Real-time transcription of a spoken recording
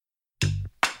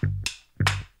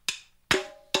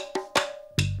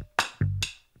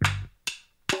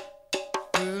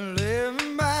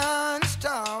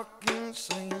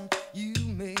sing, you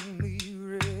make me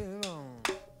real on.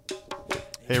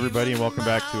 Hey everybody, and welcome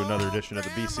back to another edition of the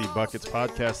BC Buckets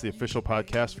Podcast, the official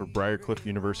podcast for Briarcliff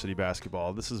University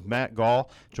basketball. This is Matt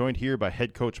Gall, joined here by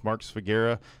head coach Mark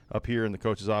Sfigera up here in the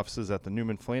coach's offices at the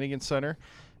Newman Flanagan Center.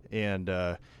 And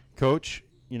Coach,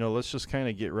 let's just kind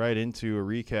of get right into a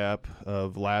recap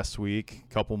of last week,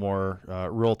 a couple more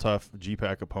real tough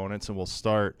GPAC opponents, and we'll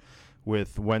start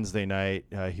with Wednesday night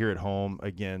here at home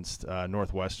against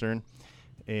Northwestern.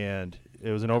 And it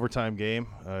was an overtime game,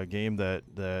 a game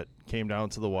that came down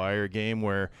to the wire, a game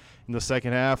where in the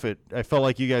second half I felt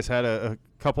like you guys had a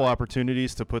couple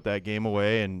opportunities to put that game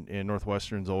away, and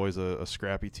Northwestern's always a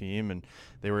scrappy team, and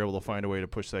they were able to find a way to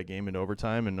push that game into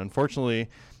overtime. And unfortunately,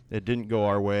 it didn't go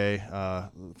our way.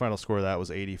 The final score of that was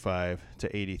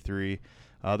 85-83.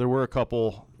 There were a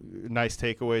couple nice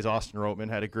takeaways. Austin Roteman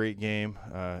had a great game.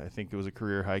 I think it was a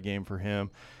career-high game for him.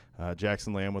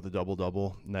 Jackson Lamb with a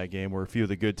double-double in that game were a few of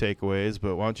the good takeaways.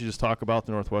 But why don't you just talk about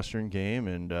the Northwestern game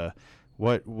and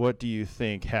what do you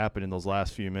think happened in those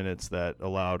last few minutes that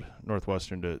allowed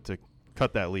Northwestern to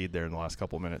cut that lead there in the last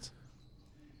couple of minutes?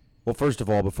 Well, first of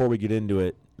all, before we get into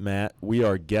it, Matt, we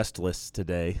are guestless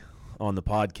today on the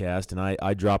podcast, and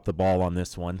I dropped the ball on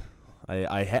this one.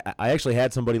 I actually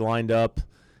had somebody lined up,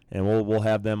 and we'll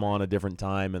have them on a different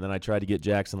time, and then I tried to get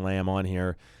Jackson Lamb on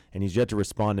here, and he's yet to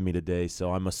respond to me today,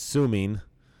 so I'm assuming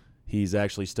he's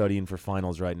actually studying for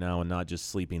finals right now and not just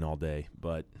sleeping all day,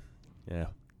 but yeah,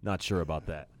 not sure about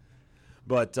that.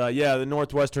 But, the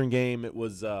Northwestern game, it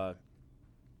was,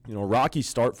 rocky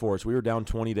start for us. We were down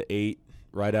 20-8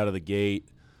 right out of the gate.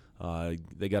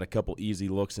 They got a couple easy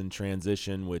looks in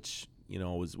transition, which,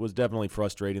 was definitely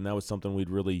frustrating. That was something we'd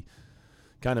really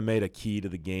kind of made a key to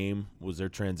the game, was their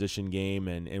transition game,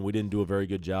 and we didn't do a very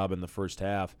good job in the first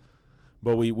half.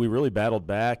 But we really battled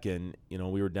back, and,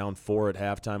 we were down 4 at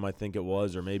halftime, I think it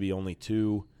was, or maybe only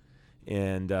 2.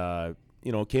 And,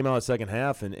 came out of the second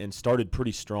half and started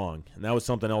pretty strong. And that was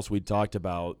something else we'd talked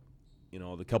about.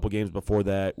 The couple games before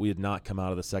that, we had not come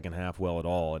out of the second half well at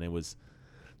all. And it was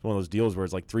one of those deals where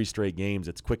it's like 3 straight games,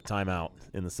 it's quick timeout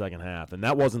in the second half. And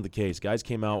that wasn't the case. Guys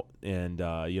came out and,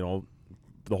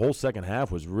 the whole second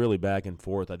half was really back and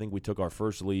forth. I think we took our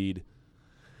first lead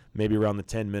maybe around the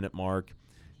 10-minute mark,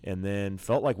 and then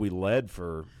felt like we led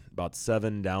for about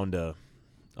 7 down to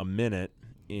a minute,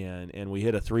 and we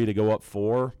hit a 3 to go up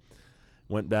 4,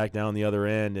 went back down the other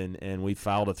end, and we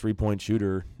fouled a 3-point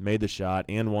shooter, made the shot,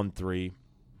 and won 3,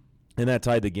 and that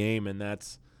tied the game. And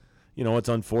that's, it's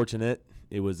unfortunate.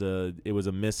 It was a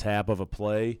mishap of a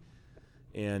play,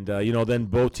 and then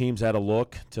both teams had a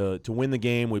look to win the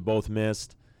game. We both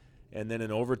missed, and then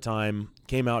in overtime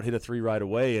came out, hit a 3 right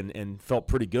away, and felt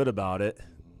pretty good about it.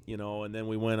 And then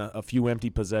we went a few empty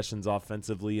possessions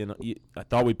offensively, and I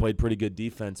thought we played pretty good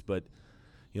defense, but,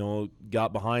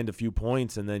 got behind a few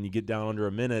points, and then you get down under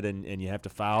a minute, and you have to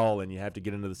foul, and you have to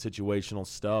get into the situational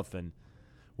stuff, and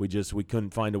we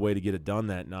couldn't find a way to get it done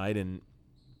that night. And,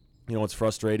 it's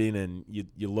frustrating, and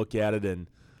you look at it, and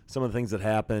some of the things that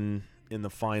happen in the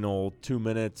final 2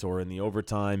 minutes or in the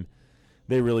overtime,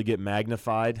 they really get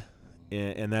magnified,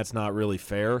 and that's not really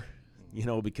fair,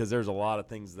 because there's a lot of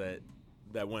things that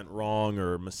went wrong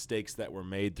or mistakes that were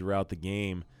made throughout the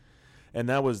game. And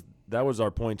that was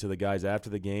our point to the guys after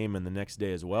the game and the next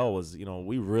day as well, was,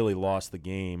 we really lost the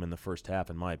game in the first half,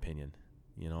 in my opinion.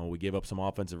 We gave up some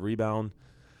offensive rebound,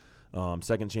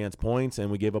 second chance points, and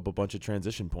we gave up a bunch of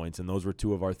transition points, and those were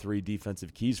 2 of our 3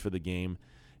 defensive keys for the game,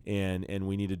 and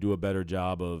we need to do a better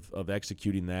job of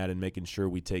executing that and making sure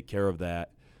we take care of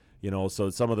that. So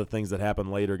some of the things that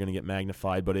happen later are going to get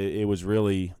magnified, but it was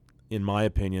really, in my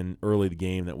opinion, early the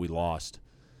game that we lost.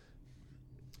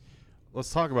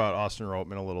 Let's talk about Austin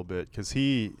Roteman a little bit, because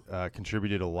he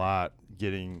contributed a lot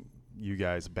getting you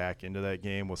guys back into that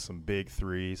game with some big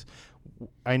threes.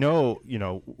 I know,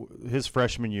 his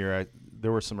freshman year,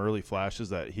 there were some early flashes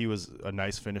that he was a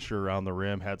nice finisher around the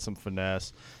rim, had some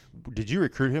finesse. Did you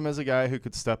recruit him as a guy who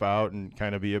could step out and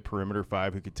kind of be a perimeter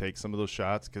 5 who could take some of those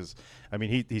shots? Because,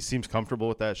 he seems comfortable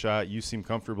with that shot. You seem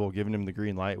comfortable giving him the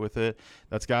green light with it.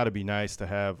 That's got to be nice to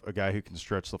have a guy who can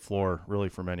stretch the floor really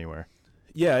from anywhere.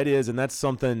 Yeah, it is, and that's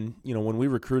something, when we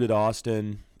recruited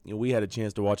Austin, we had a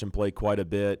chance to watch him play quite a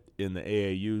bit in the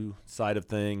AAU side of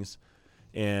things,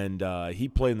 and he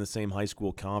played in the same high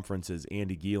school conference as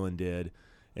Andy Geelan did.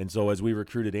 And so as we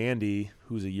recruited Andy,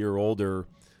 who's a year older,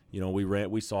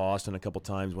 we saw Austin a couple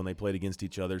times when they played against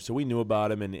each other, so we knew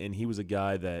about him, and he was a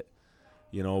guy that,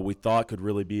 we thought could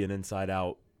really be an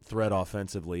inside-out threat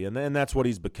offensively, and that's what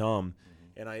he's become.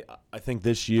 And I think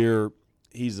this year,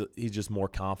 he's just more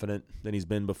confident than he's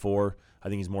been before. I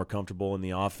think he's more comfortable in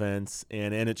the offense,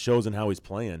 and it shows in how he's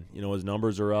playing. You know, his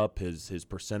numbers are up, his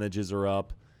percentages are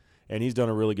up, and he's done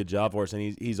a really good job for us.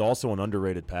 And he's also an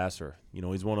underrated passer. You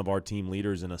know, he's one of our team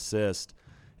leaders in assist,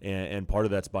 and part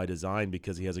of that's by design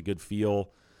because he has a good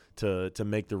feel to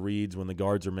make the reads when the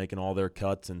guards are making all their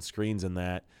cuts and screens and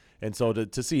that. And so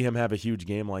to see him have a huge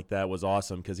game like that was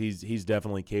awesome because he's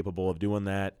definitely capable of doing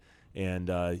that. And,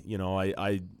 you know,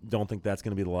 I don't think that's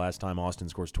going to be the last time Austin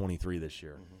scores 23 this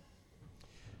year.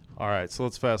 All right, so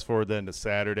let's fast forward then to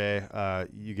Saturday.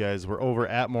 You guys were over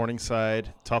at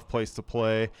Morningside, tough place to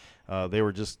play. They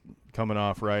were just coming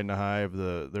off riding the high of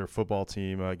their football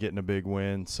team getting a big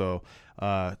win. So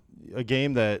a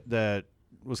game that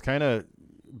was kind of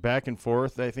back and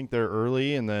forth. I think they're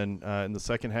early, and then in the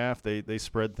second half they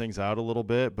spread things out a little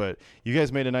bit. But you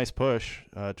guys made a nice push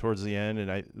towards the end,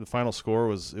 and the final score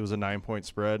was a 9-point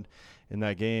spread in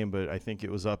that game, but I think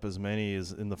it was up as many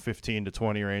as in the 15 to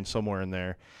 20 range, somewhere in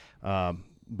there.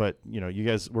 But, you know, you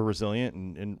guys were resilient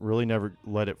and really never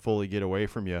let it fully get away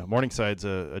from you. Morningside's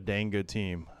a dang good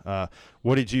team.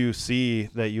 What did you see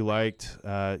that you liked,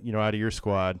 you know, out of your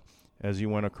squad as you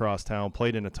went across town,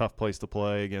 played in a tough place to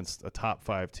play against a top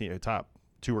 5 team, a top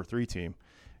 2 or 3 team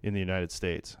in the United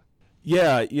States?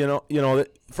 Yeah, you know,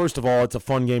 first of all, it's a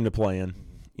fun game to play in.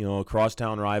 You know,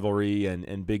 crosstown rivalry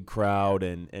and big crowd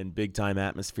and big-time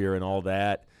atmosphere and all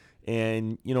that.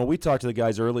 And, you know, we talked to the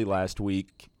guys early last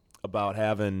week about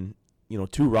having, you know,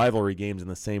 2 rivalry games in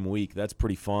the same week. That's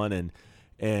pretty fun.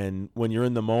 And when you're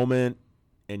in the moment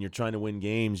and you're trying to win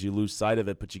games, you lose sight of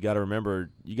it. But you got to remember,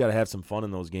 you got to have some fun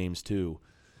in those games too.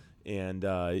 And,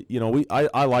 you know,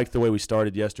 I liked the way we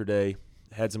started yesterday,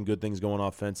 had some good things going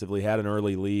offensively, had an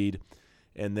early lead.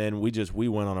 And then we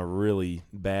went on a really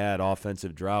bad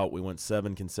offensive drought. We went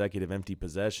 7 consecutive empty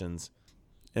possessions.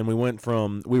 And we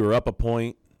were up a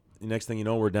point. The next thing you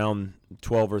know, we're down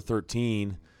 12 or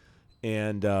 13.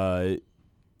 And,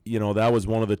 you know, that was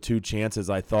one of the 2 chances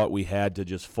I thought we had to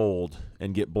just fold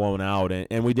and get blown out.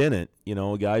 And we didn't. You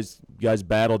know, guys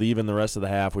battled even the rest of the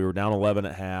half. We were down 11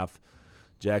 at half.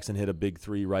 Jackson hit a big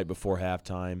 3 right before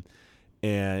halftime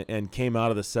and came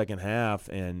out of the second half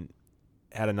and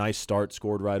had a nice start,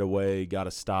 scored right away, got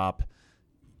a stop.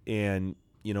 And,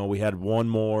 you know, we had one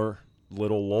more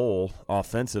little lull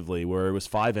offensively where it was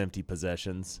 5 empty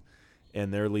possessions,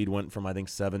 and their lead went from, I think,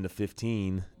 7 to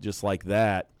 15, just like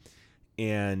that.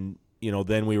 And, you know,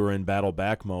 then we were in battle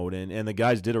back mode, and the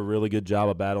guys did a really good job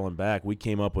of battling back. We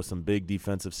came up with some big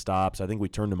defensive stops. I think we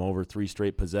turned them over 3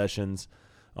 straight possessions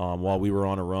while we were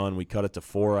on a run. We cut it to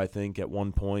 4, I think, at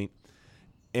one point.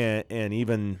 And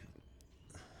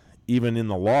even in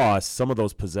the loss, some of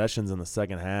those possessions in the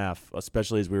second half,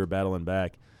 especially as we were battling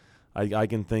back, I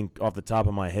can think off the top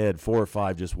of my head 4 or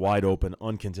 5 just wide open,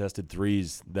 uncontested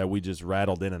threes that we just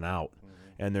rattled in and out. Mm-hmm.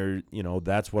 And they're, you know,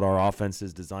 that's what our offense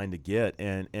is designed to get.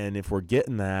 And if we're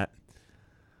getting that,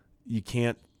 you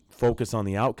can't focus on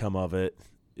the outcome of it.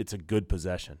 It's a good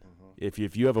possession. Mm-hmm.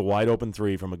 If you have a wide open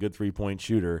 3 from a good 3-point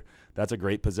shooter, that's a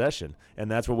great possession.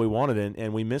 And that's what we wanted,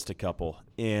 and we missed a couple.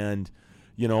 And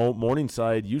you know,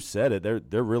 Morningside, you said it,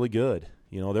 they're really good.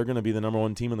 You know, they're going to be the number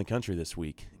 1 team in the country this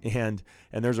week. And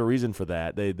there's a reason for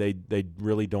that. They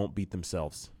really don't beat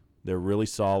themselves. They're really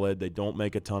solid. They don't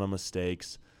make a ton of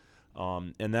mistakes.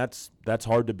 And that's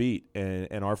hard to beat.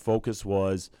 And our focus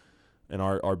was, and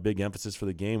our big emphasis for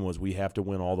the game was, we have to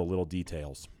win all the little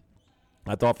details.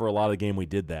 I thought for a lot of the game we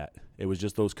did that. It was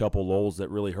just those couple lulls that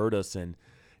really hurt us. And,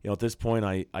 you know, at this point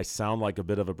I sound like a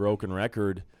bit of a broken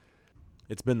record.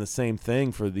 It's been the same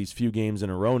thing for these few games in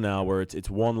a row now where it's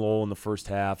one lull in the first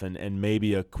half and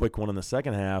maybe a quick one in the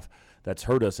second half that's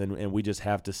hurt us, and we just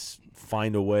have to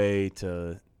find a way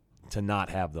to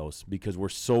not have those because we're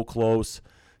so close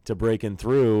to breaking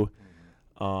through.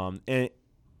 And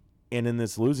in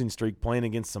this losing streak, playing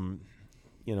against some,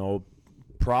 you know,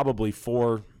 probably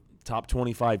 4 top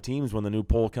 25 teams when the new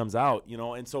poll comes out, you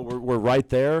know, and so we're right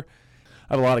there.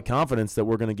 I have a lot of confidence that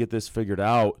we're going to get this figured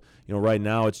out. You know, right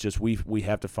now it's just we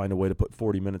have to find a way to put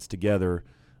 40 minutes together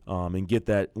and get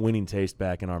that winning taste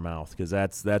back in our mouth because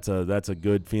that's a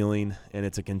good feeling, and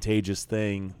it's a contagious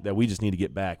thing that we just need to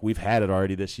get back. We've had it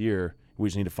already this year. We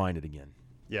just need to find it again.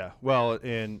 Yeah, well,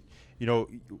 and, you know,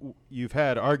 you've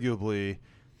had arguably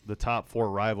the top 4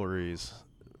 rivalries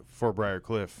for Briar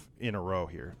Cliff in a row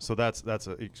here. So that's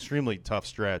an extremely tough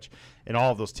stretch, and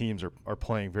all of those teams are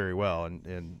playing very well.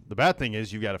 And the bad thing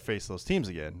is you got to face those teams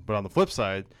again. But on the flip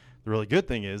side, the really good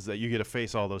thing is that you get to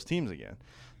face all those teams again.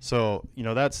 So, you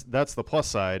know, that's the plus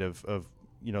side of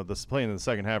you know, this playing in the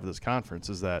second half of this conference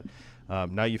is that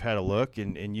now you've had a look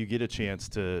and you get a chance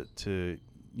to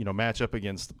match up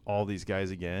against all these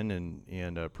guys again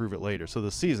and prove it later. So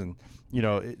the season,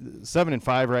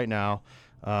 7-5 right now,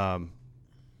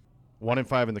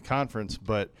 1-5 in the conference,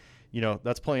 but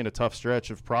that's playing a tough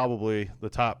stretch of probably the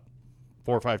top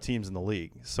 4 or 5 teams in the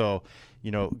league. So,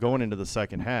 going into the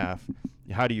second half,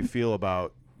 how do you feel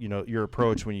about, your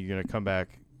approach when you're going to come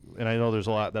back? And I know there's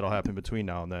a lot that'll happen between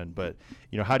now and then, but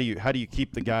how do you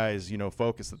keep the guys,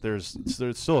 focused that there's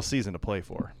still a season to play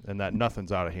for and that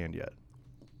nothing's out of hand yet?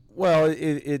 Well,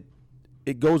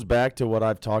 it goes back to what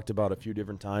I've talked about a few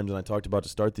different times, and I talked about to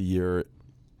start the year.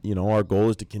 Our goal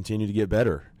is to continue to get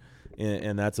better.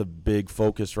 And that's a big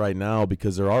focus right now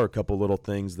because there are a couple little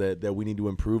things that we need to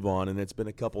improve on, and it's been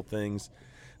a couple things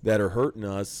that are hurting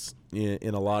us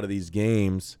in a lot of these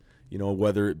games,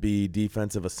 whether it be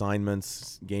defensive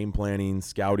assignments, game planning,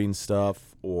 scouting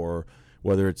stuff, or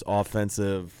whether it's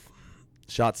offensive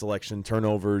shot selection,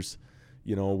 turnovers.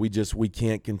 We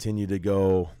can't continue to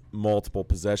go multiple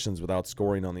possessions without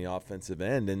scoring on the offensive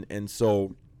end. And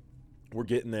so we're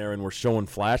getting there and we're showing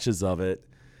flashes of it.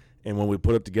 And when we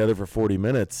put it together for 40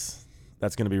 minutes,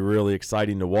 that's going to be really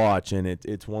exciting to watch. And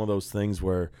it's one of those things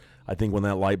where I think when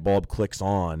that light bulb clicks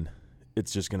on,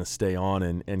 it's just going to stay on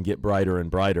and get brighter and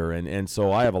brighter. And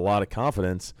so I have a lot of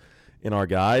confidence in our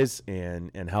guys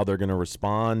and how they're going to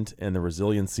respond and the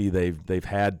resiliency they've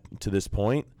had to this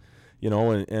point.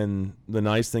 And the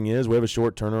nice thing is we have a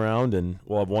short turnaround and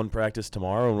we'll have one practice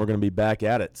tomorrow and we're going to be back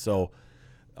at it. So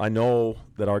I know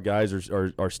that our guys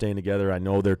are staying together. I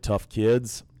know they're tough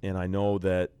kids, and I know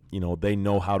that, they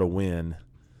know how to win.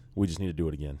 We just need to do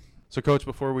it again. So, Coach,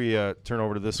 before we turn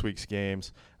over to this week's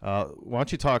games, why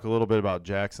don't you talk a little bit about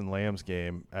Jackson Lamb's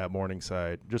game at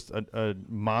Morningside? Just a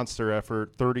monster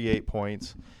effort, 38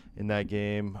 points in that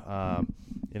game,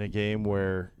 in a game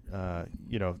where,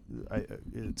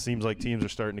 it seems like teams are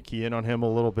starting to key in on him a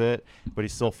little bit, but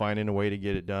he's still finding a way to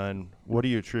get it done. What do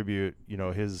you attribute,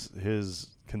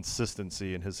 his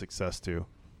consistency and his success to?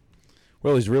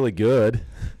 Well, he's really good.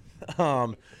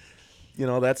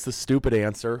 That's the stupid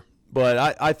answer.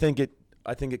 But I think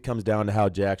it comes down to how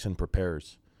Jackson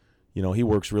prepares. He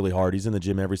works really hard. He's in the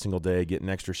gym every single day getting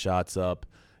extra shots up,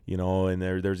 and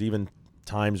there's even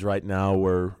times right now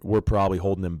where we're probably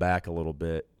holding him back a little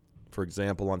bit. For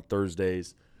example, on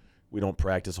Thursdays, we don't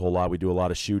practice a whole lot. We do a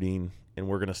lot of shooting, and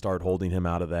we're going to start holding him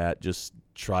out of that, just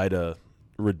try to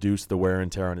reduce the wear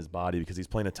and tear on his body because he's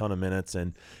playing a ton of minutes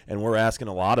and we're asking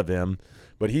a lot of him.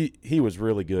 But he was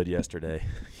really good yesterday.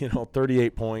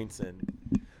 38 points, and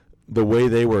the way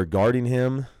they were guarding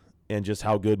him and just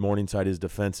how good Morningside is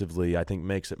defensively, I think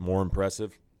makes it more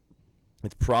impressive.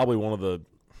 It's probably one of the,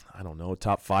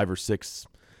 top 5 or 6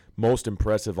 most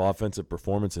impressive offensive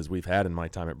performances we've had in my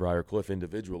time at Briar Cliff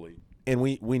individually. And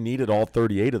we needed all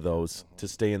 38 of those to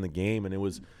stay in the game. And it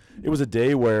was a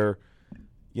day where,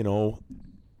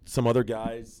 some other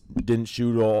guys didn't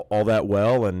shoot all that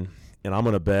well. And I'm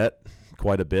going to bet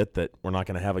quite a bit that we're not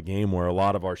going to have a game where a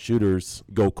lot of our shooters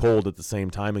go cold at the same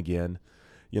time again.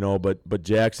 But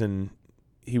Jackson,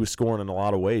 he was scoring in a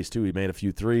lot of ways too. He made a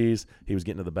few threes. He was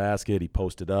getting to the basket. He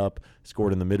posted up,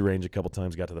 scored in the mid-range a couple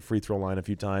times, got to the free throw line a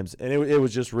few times. And it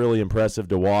was just really impressive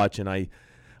to watch. And I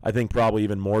think probably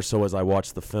even more so as I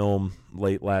watched the film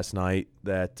late last night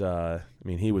that,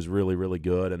 he was really, really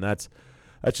good. And that's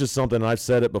just something, I've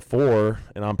said it before,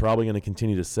 and I'm probably going to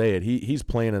continue to say it. He's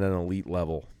playing at an elite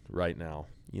level right now.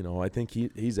 I think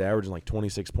he's averaging like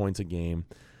 26 points a game.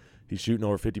 He's shooting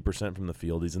over 50% from the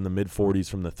field. He's in the mid-40s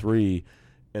from the three.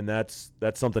 And that's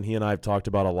something he and I have talked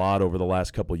about a lot over the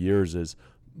last couple of years is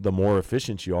the more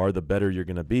efficient you are, the better you're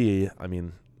going to be.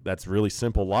 That's really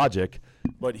simple logic,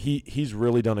 but he's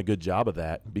really done a good job of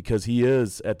that because he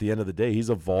is, at the end of the day, he's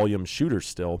a volume shooter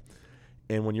still.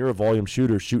 And when you're a volume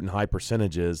shooter shooting high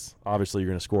percentages, obviously you're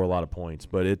going to score a lot of points.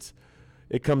 But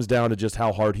it comes down to just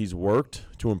how hard he's worked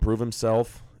to improve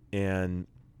himself and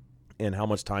how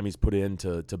much time he's put in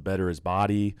to better his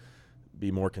body,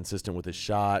 be more consistent with his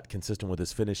shot, consistent with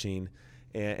his finishing.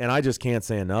 And I just can't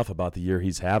say enough about the year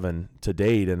he's having to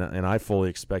date, and I fully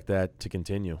expect that to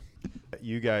continue.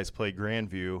 You guys play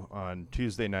Grandview on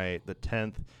Tuesday night, the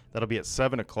 10th. That'll be at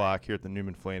 7 o'clock here at the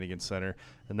Newman Flanagan Center,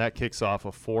 and that kicks off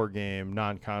a 4-game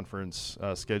non-conference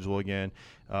schedule again.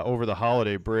 Over the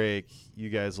holiday break, you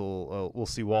guys will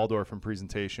see Waldorf in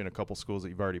presentation, a couple schools that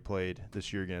you've already played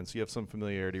this year again, so you have some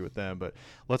familiarity with them. But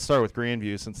let's start with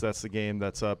Grandview since that's the game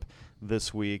that's up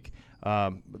this week.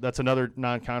 That's another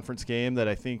non-conference game that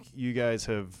I think you guys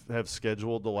have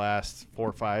scheduled the last 4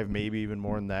 or 5, maybe even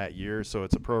more than that year. So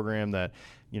it's a program that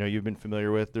you've been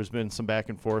familiar with. There's been some back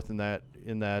and forth in that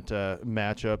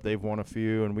matchup. They've won a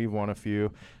few and we've won a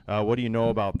few. What do you know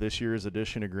about this year's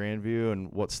edition of Grandview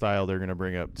and what style they're going to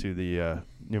bring up to the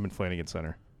Newman Flanagan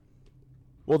Center?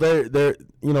 Well, they're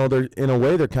in a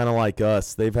way they're kind of like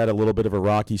us. They've had a little bit of a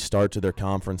rocky start to their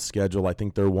conference schedule. I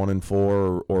think they're 1-4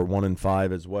 or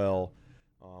 1-5 as well.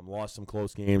 Lost some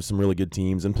close games, some really good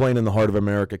teams, and playing in the Heart of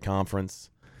America Conference.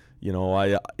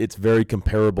 It's very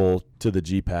comparable to the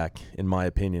GPAC in my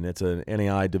opinion. It's an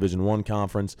NAI Division I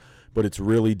conference, but it's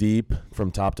really deep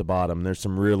from top to bottom. There's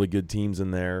some really good teams in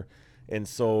there. And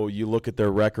so you look at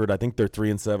their record, I think they're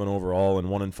 3-7 overall and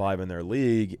 1-5 in their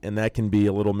league, and that can be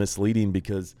a little misleading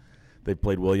because they've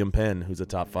played William Penn, who's a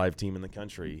top 5 team in the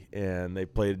country, and they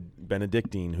played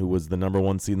Benedictine, who was the number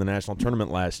 1 seed in the national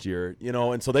tournament last year.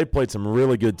 And so they've played some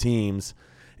really good teams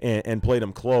and played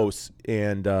them close.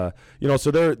 And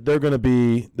so they're going to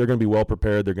be well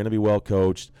prepared. They're going to be well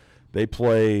coached. They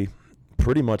play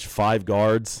pretty much 5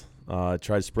 guards, try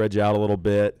to spread you out a little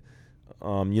bit.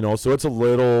 So it's a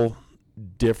little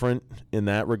different in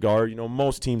that regard.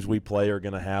 Most teams we play are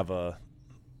going to have a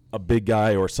big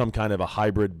guy or some kind of a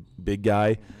hybrid big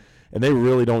guy, and they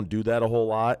really don't do that a whole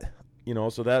lot.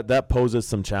 So that poses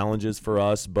some challenges for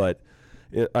us, but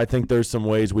I think there's some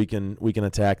ways we can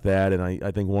attack that, and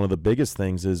I think one of the biggest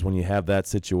things is when you have that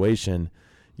situation,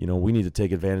 we need to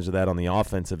take advantage of that on the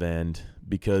offensive end,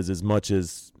 because as much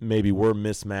as maybe we're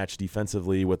mismatched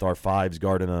defensively with our 5s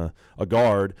guarding a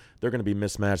guard, they're going to be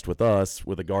mismatched with us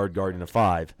with a guard guarding a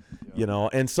 5,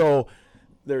 and so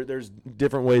there's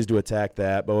different ways to attack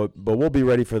that, but we'll be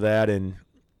ready for that. And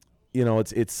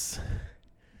it's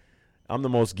I'm the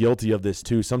most guilty of this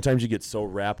too. Sometimes you get so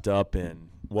wrapped up in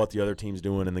what the other team's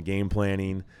doing and the game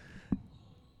planning,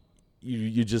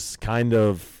 you just kind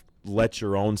of let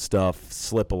your own stuff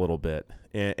slip a little bit,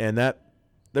 and that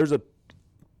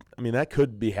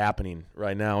could be happening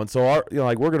right now. And so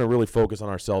we're going to really focus on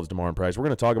ourselves tomorrow in practice. We're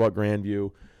going to talk about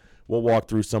Grandview. We'll walk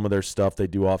through some of their stuff they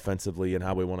do offensively and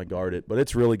how we want to guard it, but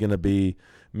it's really going to be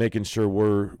making sure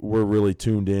we're really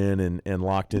tuned in and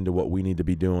locked into what we need to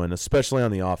be doing, especially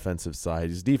on the offensive side.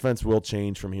 His defense will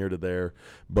change from here to there,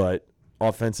 but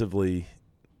offensively,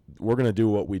 we're going to do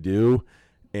what we do,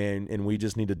 and we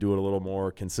just need to do it a little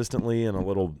more consistently and a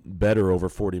little better over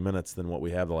 40 minutes than what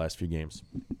we have the last few games.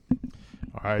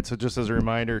 All right, so just as a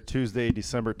reminder, Tuesday,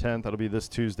 December 10th, that'll be this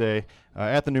Tuesday,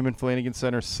 at the Newman Flanagan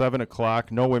Center, 7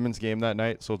 o'clock. No women's game that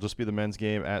night, so it'll just be the men's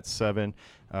game at 7.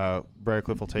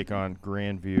 Briarcliff will take on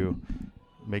Grandview.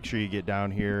 Make sure you get down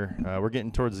here. We're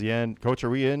getting towards the end. Coach, are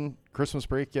we in Christmas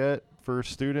break yet for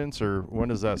students, or when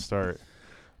does that start?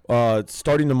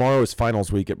 Starting tomorrow is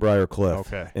finals week at Briarcliff.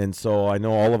 Okay. And so I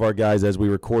know all of our guys, as we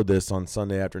record this on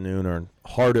Sunday afternoon, are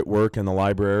hard at work in the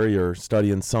library or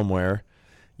studying somewhere,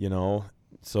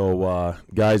 So,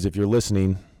 guys, if you're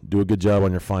listening, do a good job on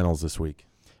your finals this week.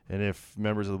 And if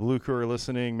members of the Blue Crew are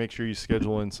listening, make sure you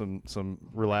schedule in some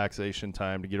relaxation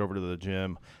time to get over to the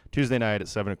gym Tuesday night at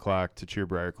 7 o'clock to cheer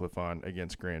Briarcliff on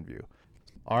against Grandview.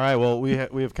 All right, well, we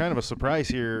have kind of a surprise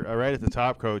here. Right at the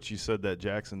top, Coach, you said that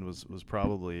Jackson was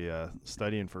probably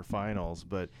studying for finals,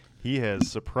 but he has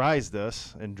surprised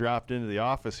us and dropped into the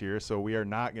office here, so we are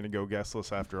not going to go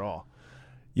guestless after all.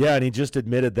 Yeah, and he just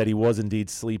admitted that he was indeed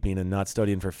sleeping and not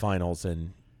studying for finals.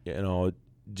 And,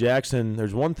 Jackson,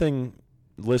 there's one thing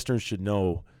listeners should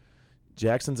know.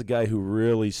 Jackson's a guy who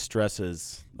really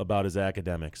stresses about his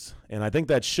academics. And I think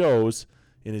that shows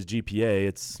in his GPA.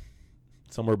 It's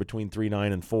somewhere between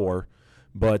 3.9 and 4.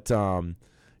 But, I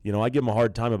give him a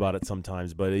hard time about it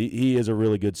sometimes. But he is a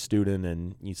really good student,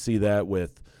 and you see that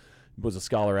was a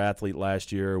scholar athlete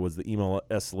last year, was the Emil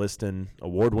S. Liston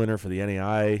award winner for the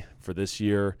NAI for this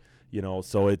year.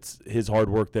 So it's his hard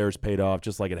work there has paid off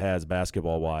just like it has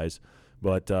basketball-wise.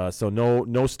 But so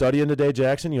no studying today,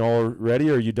 Jackson? You all ready,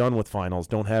 or are you done with finals?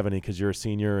 Don't have any because you're a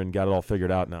senior and got it all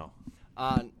figured out now.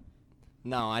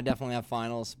 No, I definitely have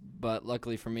finals, but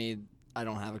luckily for me, I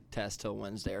don't have a test till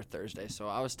Wednesday or Thursday. So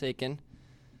I was taking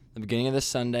the beginning of this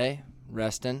Sunday,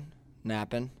 resting,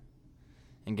 napping,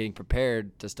 and getting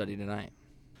prepared to study tonight.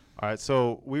 All right,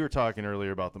 so we were talking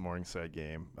earlier about the Morningside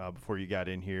game before you got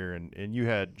in here, and you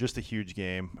had just a huge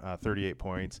game, 38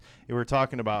 points. And we were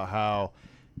talking about how,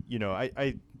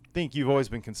 I think you've always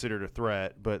been considered a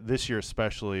threat, but this year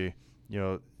especially,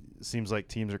 it seems like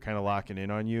teams are kind of locking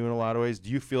in on you in a lot of ways. Do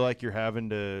you feel like you're having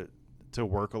to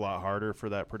work a lot harder for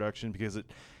that production? Because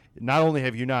not only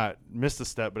have you not missed a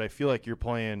step, but I feel like you're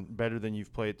playing better than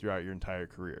you've played throughout your entire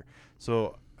career.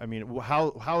 So I mean,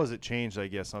 how has it changed, I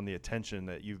guess, on the attention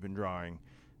that you've been drawing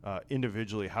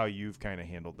individually, how you've kind of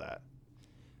handled that?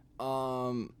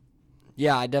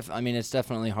 Yeah, I mean, it's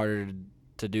definitely harder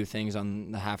to do things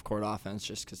on the half-court offense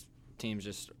just because teams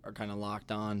just are kind of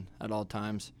locked on at all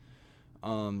times.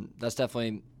 That's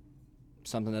definitely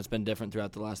something that's been different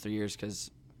throughout the last 3 years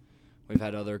because we've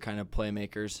had other kind of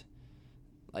playmakers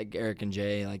like Eric and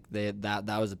Jay. Like that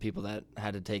was the people that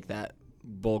had to take that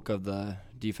bulk of the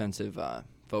defensive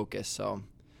focus.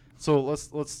 So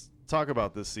let's talk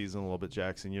about this season a little bit,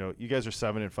 Jackson. You know, you guys are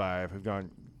 7-5, have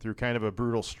gone through kind of a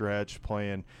brutal stretch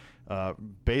playing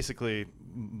basically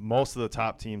most of the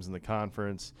top teams in the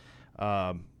conference.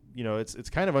 You know, it's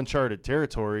kind of uncharted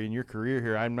territory in your career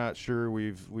here. I'm not sure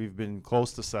we've been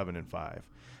close to 7-5.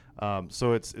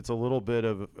 So it's a little bit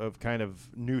of kind of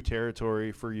new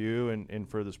territory for you and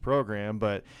for this program.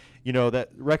 But, you know, that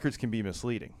records can be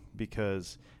misleading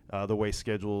because the way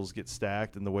schedules get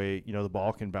stacked and the way, you know, the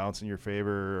ball can bounce in your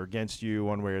favor or against you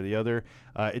one way or the other,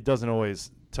 it doesn't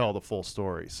always tell the full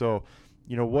story. So,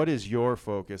 you know, what is your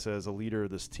focus as a leader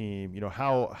of this team? You know,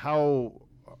 how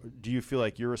do you feel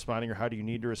like you're responding, or how do you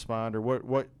need to respond, or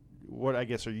what I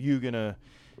guess are you going to,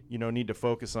 you know, need to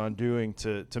focus on doing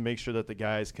to make sure that the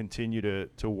guys continue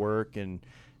to work and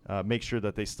make sure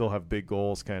that they still have big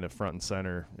goals kind of front and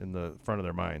center in the front of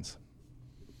their minds?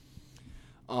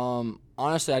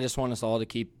 Honestly, I just want us all to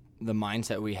keep the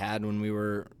mindset we had when we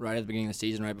were right at the beginning of the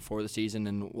season, right before the season,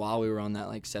 and while we were on that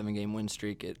like 7-game win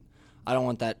streak. I don't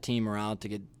want that team morale to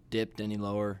get dipped any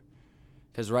lower,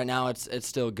 because right now it's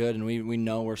still good, and we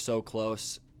know we're so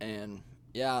close. And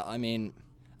yeah, I mean,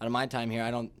 out of my time here,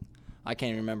 I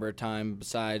can't remember a time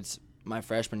besides my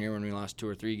freshman year when we lost 2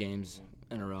 or 3 games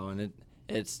in a row, and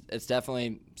it's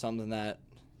definitely something that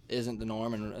isn't the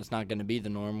norm, and it's not going to be the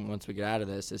norm once we get out of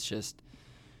this. It's just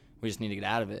we just need to get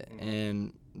out of it,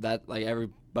 and that like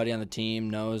everybody on the team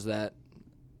knows that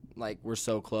like we're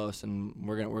so close, and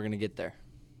we're gonna get there.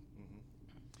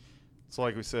 So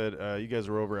like we said, you guys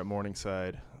were over at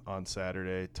Morningside on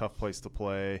Saturday. Tough place to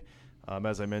play.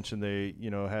 As I mentioned, they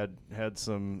had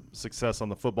some success on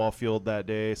the football field that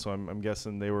day, so I'm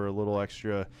guessing they were a little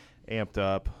extra amped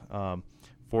up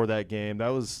for that game. That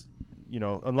was,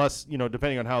 unless,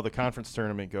 depending on how the conference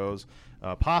tournament goes,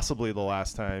 possibly the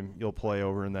last time you'll play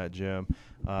over in that gym.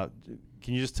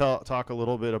 Can you just talk a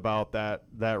little bit about that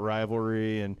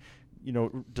rivalry and,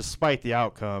 despite the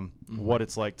outcome, mm-hmm. what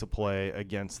it's like to play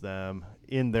against them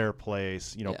in their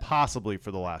place, possibly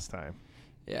for the last time?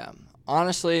 Yeah.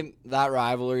 Honestly, that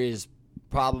rivalry is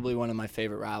probably one of my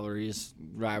favorite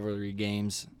rivalry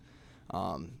games,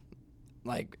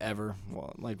 like ever.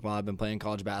 Well, like while I've been playing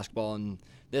college basketball, and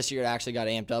this year it actually got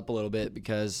amped up a little bit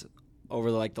because over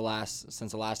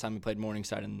since the last time we played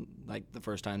Morningside and like the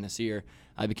first time this year,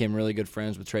 I became really good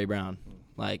friends with Trey Brown,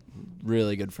 like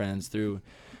really good friends through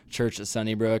church at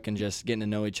Sunnybrook and just getting to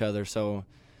know each other. So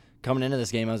coming into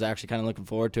this game, I was actually kind of looking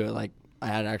forward to it. Like I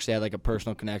had like a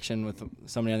personal connection with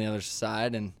somebody on the other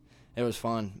side, and it was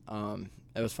fun.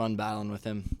 It was fun battling with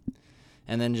him,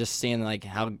 and then just seeing like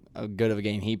how good of a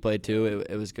game he played too.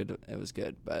 It was good. It was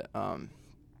good. But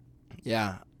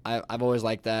yeah, I've always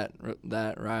liked that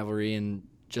rivalry, and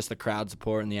just the crowd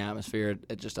support and the atmosphere.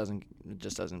 It just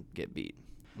doesn't get beat.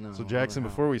 No, so Jackson,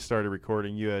 before we started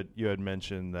recording, you had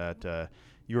mentioned that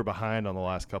you were behind on the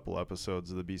last couple episodes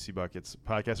of the BC Buckets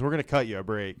podcast. We're going to cut you a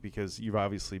break because you've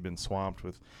obviously been swamped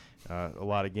with a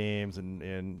lot of games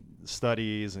and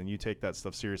studies, and you take that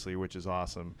stuff seriously, which is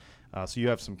awesome. So you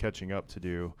have some catching up to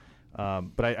do.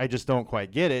 But I just don't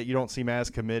quite get it. You don't seem as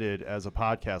committed as a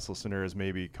podcast listener as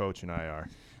maybe Coach and I are.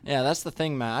 Yeah, that's the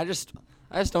thing, Matt. I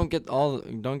just don't get all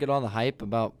the hype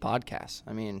about podcasts.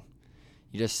 I mean,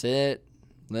 you just sit,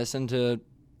 listen to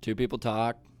two people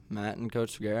talk, Matt and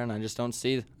Coach Figuera, and I just don't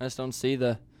see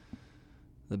the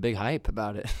big hype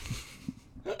about it.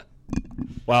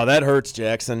 Wow, that hurts,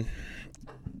 Jackson.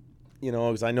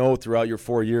 Because I know throughout your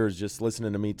 4 years, just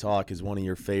listening to me talk is one of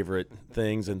your favorite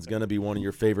things, and it's going to be one of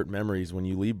your favorite memories when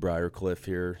you leave Briarcliff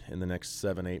here in the next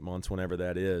 7-8 months, whenever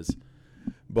that is.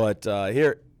 But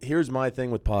here's my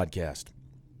thing with podcast.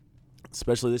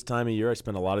 Especially this time of year, I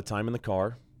spend a lot of time in the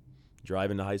car,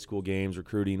 driving to high school games,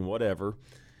 recruiting, whatever.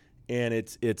 And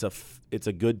it's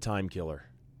a good time killer,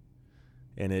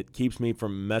 and it keeps me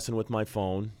from messing with my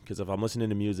phone, because if I'm listening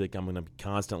to music, I'm going to be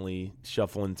constantly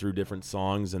shuffling through different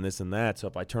songs and this and that. So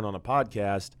if I turn on a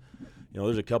podcast,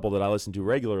 there's a couple that I listen to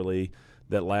regularly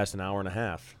that last an hour and a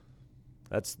half.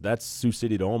 That's Sioux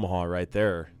City to Omaha right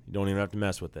there. You don't even have to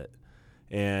mess with it.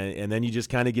 And then you just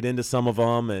kind of get into some of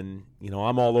them, and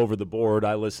I'm all over the board.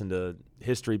 I listen to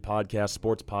history podcast,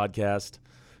 sports podcast,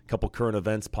 couple current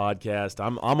events podcasts.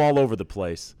 I'm all over the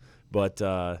place. But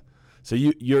so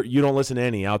you don't listen to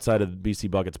any outside of the BC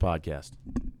Buckets podcast?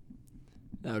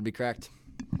 That would be correct.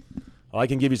 Well, I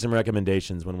can give you some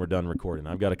recommendations when we're done recording.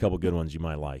 I've got a couple good ones you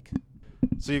might like.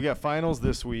 So you've got finals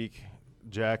this week,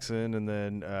 Jackson, and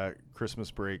then Christmas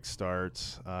break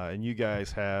starts. And you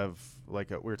guys have, like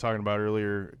we were talking about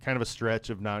earlier, kind of a stretch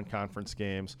of non-conference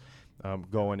games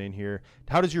going in here.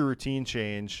 How does your routine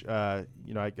change? I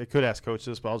could ask Coach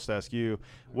this, but I'll just ask you.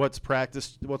 What's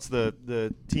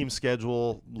the team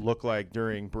schedule look like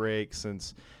during break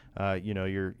since,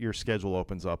 your schedule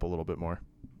opens up a little bit more?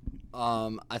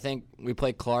 I think we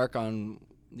play Clark on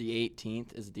the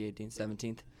 18th. Is it the 18th?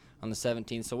 17th? On the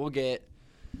 17th. So we'll get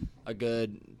a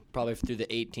good probably through the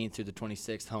 18th through the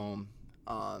 26th home.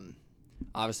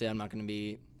 Obviously, I'm not going to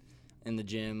be in the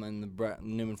gym and the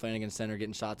Newman Flanagan Center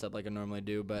getting shots up like I normally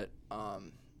do, but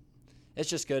it's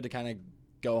just good to kind of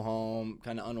go home,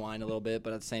 kind of unwind a little bit,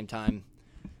 but at the same time,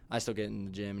 I still get in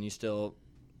the gym, and you still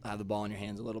have the ball in your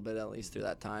hands a little bit at least through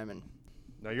that time. And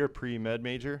now you're a pre-med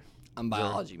major? I'm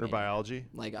biology or major. Biology?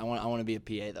 Like I want to be a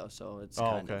PA though, so it's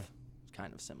kind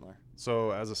of similar.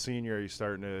 So as a senior, are you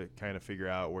starting to kind of figure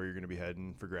out where you're going to be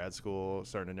heading for grad school,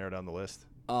 starting to narrow down the list?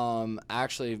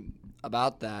 Actually,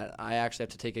 about that, I actually have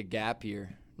to take a gap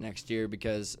year next year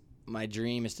because my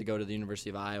dream is to go to the University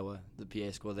of Iowa, the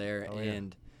PA school there,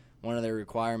 and one of their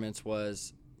requirements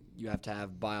was you have to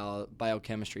have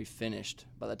biochemistry finished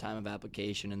by the time of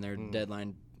application, and their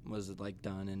deadline was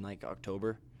done in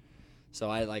October. So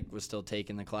I was still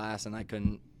taking the class, and I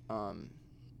couldn't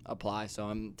apply. So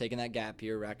I'm taking that gap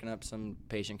year, racking up some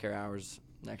patient care hours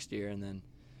next year, and then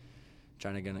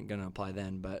gonna apply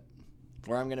then. But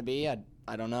where I'm gonna be,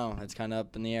 I don't know. It's kind of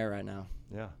up in the air right now.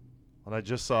 Yeah. And I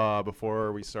just saw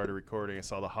before we started recording, I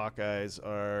saw the Hawkeyes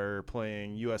are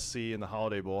playing USC in the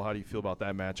Holiday Bowl. How do you feel about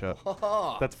that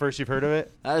matchup? That's the first you've heard of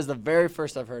it? That is the very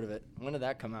first I've heard of it. When did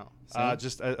that come out?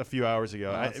 Just a few hours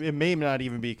ago. It may not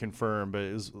even be confirmed, but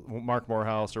it was Mark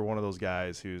Morehouse or one of those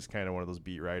guys who's kind of one of those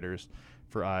beat writers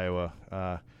for Iowa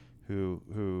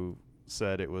who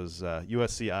said it was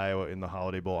USC Iowa in the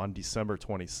Holiday Bowl on December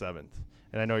 27th.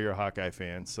 And I know you're a Hawkeye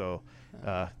fan, so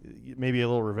maybe a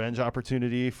little revenge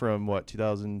opportunity from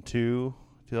 2002,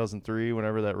 2003,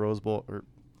 whenever that Rose Bowl or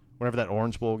whenever that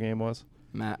Orange Bowl game was.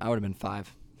 Matt, I would have been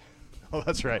 5. Oh,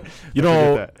 that's right.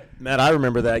 Matt, I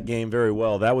remember that game very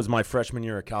well. That was my freshman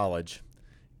year of college,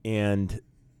 and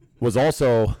was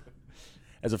also,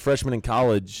 as a freshman in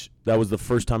college, that was the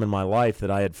first time in my life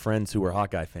that I had friends who were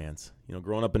Hawkeye fans.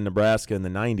 Growing up in Nebraska in the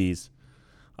 90s,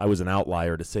 I was an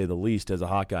outlier, to say the least, as a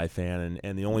Hawkeye fan,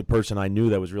 and the only person I knew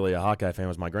that was really a Hawkeye fan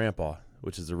was my grandpa,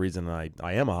 which is the reason I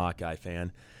am a Hawkeye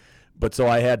fan. But so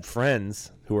I had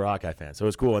friends who were Hawkeye fans, so it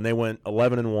was cool. And they went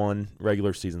 11-1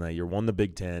 regular season that year, won the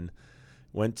Big Ten,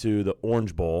 went to the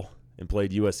Orange Bowl and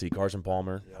played USC. Carson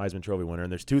Palmer, Heisman Trophy winner.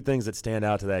 And there's two things that stand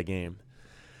out to that game.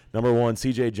 Number one,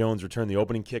 C.J. Jones returned the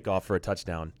opening kickoff for a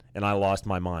touchdown, and I lost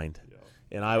my mind.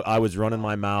 And I was running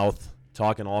my mouth,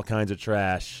 talking all kinds of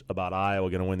trash about Iowa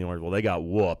going to win the Orange Bowl. They got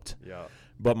whooped. Yeah.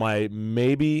 But my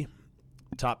maybe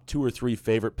top 2 or 3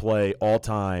 favorite play all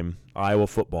time Iowa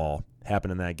football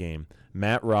happened in that game.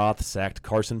 Matt Roth sacked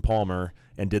Carson Palmer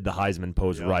and did the Heisman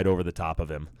pose right over the top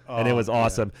of him. And it was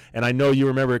awesome. Yeah. And I know you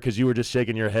remember it because you were just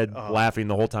shaking your head laughing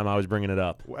the whole time I was bringing it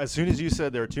up. As soon as you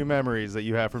said there were 2 memories that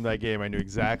you have from that game, I knew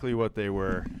exactly what they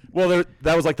were. Well,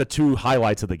 that was like the 2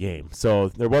 highlights of the game. So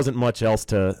there wasn't much else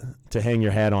to hang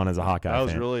your hat on as a Hawkeye fan.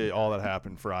 That was really all that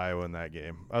happened for Iowa in that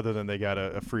game, other than they got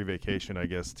a free vacation, I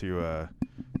guess, to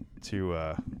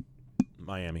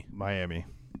Miami.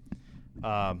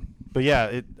 But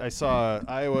yeah, I saw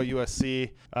Iowa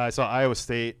USC. I saw Iowa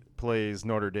State plays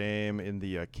Notre Dame in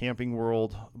the Camping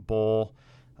World Bowl,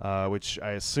 which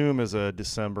I assume is a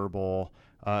December bowl.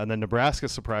 And then Nebraska,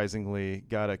 surprisingly,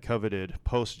 got a coveted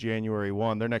post-January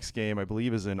 1. Their next game, I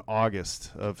believe, is in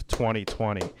August of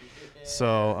 2020.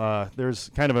 So there's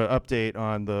kind of an update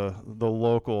on the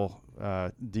local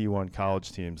D1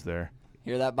 college teams there.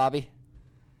 Hear that, Bobby?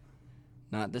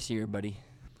 Not this year, buddy.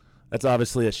 That's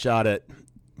obviously a shot at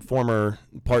former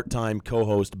part-time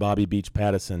co-host Bobby Beach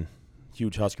Pattison,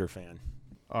 huge Husker fan.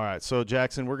 All right, so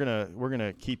Jackson, we're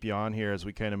gonna keep you on here as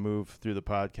we kind of move through the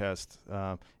podcast.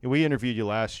 And we interviewed you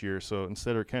last year, so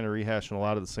instead of kind of rehashing a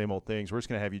lot of the same old things, we're just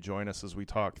gonna have you join us as we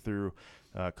talk through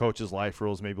coaches' life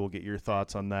rules. Maybe we'll get your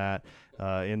thoughts on that.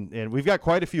 And we've got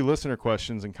quite a few listener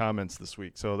questions and comments this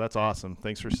week, so that's awesome.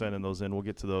 Thanks for sending those in. We'll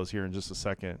get to those here in just a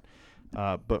second.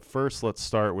 But first, let's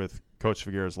start with Coach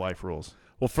Figueroa's life rules.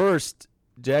 Well, first,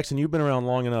 Jackson, you've been around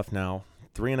long enough now,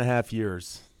 3.5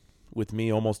 years with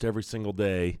me almost every single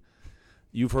day.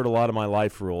 You've heard a lot of my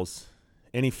life rules,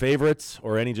 Any favorites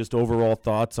or any just overall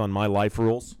thoughts on my life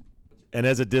rules? And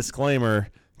as a disclaimer,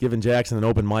 giving Jackson an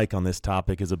open mic on this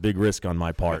topic is a big risk on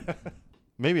my part.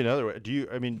 Maybe another way. Do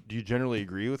you generally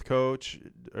agree with Coach?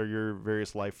 Are your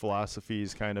various life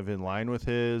philosophies kind of in line with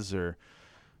his, or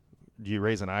do you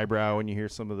raise an eyebrow when you hear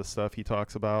some of the stuff he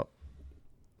talks about?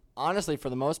 Honestly, for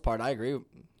the most part, I agree.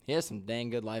 He has some dang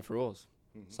good life rules.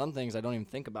 Some things I don't even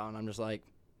think about, and I'm just like,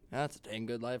 yeah, that's a dang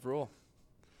good life rule.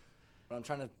 But I'm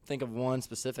trying to think of one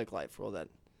specific life rule that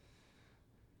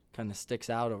kind of sticks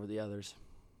out over the others.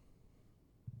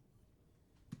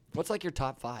 What's like your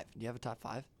top 5? Do you have a top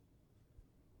 5?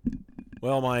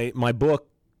 Well, my book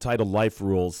titled Life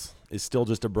Rules is still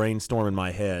just a brainstorm in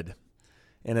my head.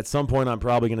 And at some point, I'm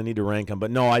probably going to need to rank them.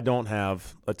 But no, I don't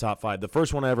have a top 5. The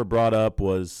first one I ever brought up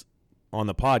was on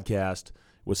the podcast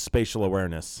was spatial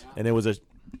awareness. And it was a...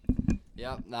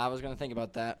 Yeah, I was going to think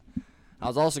about that. I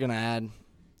was also going to add,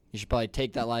 you should probably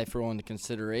take that life rule into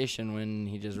consideration when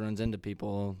he just runs into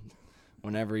people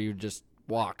whenever he just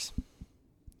walks.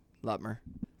 Lutmer.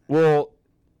 Well,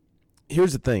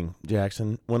 here's the thing,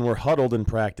 Jackson. When we're huddled in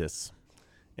practice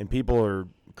and people are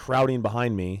crowding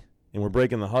behind me and we're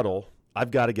breaking the huddle,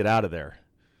 I've got to get out of there.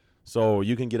 So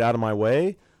you can get out of my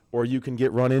way or you can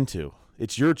get run into.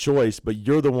 It's your choice, but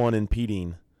you're the one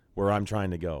impeding where I'm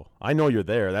trying to go. I know you're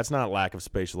there. That's not lack of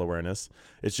spatial awareness.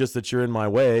 It's just that you're in my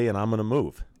way and I'm going to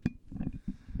move.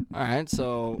 All right,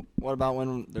 so what about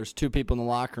when there's 2 people in the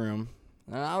locker room?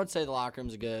 I would say the locker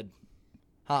room's good.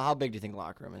 How big do you think the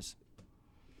locker room is?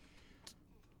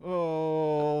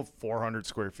 Oh, 400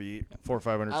 square feet, 400 or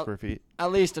 500 square feet.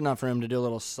 At least enough room to do a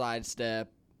little sidestep,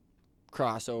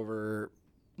 crossover,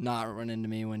 not run into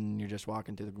me when you're just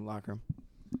walking through the locker room.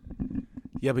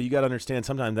 Yeah, but you got to understand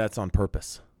sometimes that's on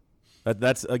purpose.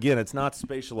 That's again, it's not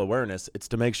spatial awareness. It's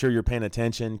to make sure you're paying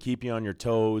attention, keep you on your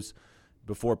toes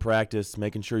before practice,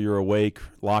 making sure you're awake,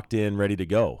 locked in, ready to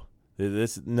go.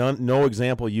 No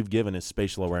example you've given is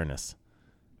spatial awareness.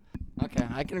 Okay,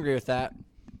 I can agree with that,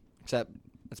 except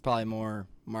it's probably more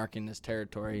marking his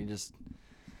territory. He just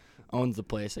owns the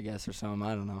place, I guess, or something.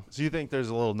 I don't know. So you think there's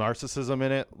a little narcissism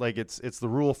in it? Like it's the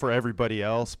rule for everybody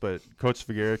else, but Coach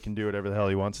Figueroa can do whatever the hell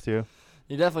he wants to?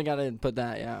 You definitely got to put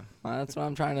that, yeah. That's what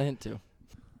I'm trying to hint to.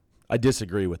 I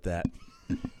disagree with that.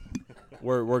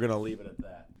 We're going to leave it at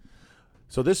that.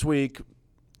 So this week,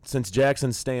 since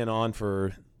Jackson's staying on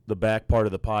for the back part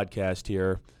of the podcast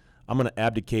here, I'm going to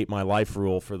abdicate my life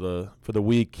rule for the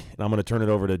week, and I'm going to turn it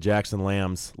over to Jackson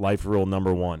Lamb's life rule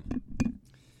number 1.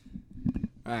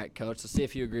 All right, Coach, let's see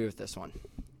if you agree with this one.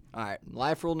 All right,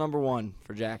 life rule number 1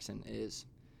 for Jackson is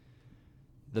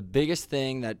the biggest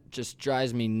thing that just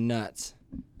drives me nuts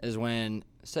is when,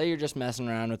 say you're just messing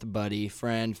around with a buddy,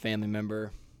 friend, family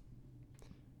member,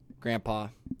 grandpa,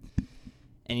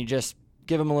 and you just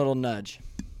give them a little nudge.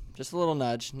 Just a little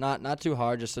nudge, not too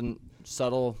hard, just a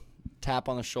subtle tap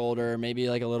on the shoulder, maybe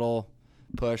like a little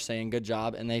push saying good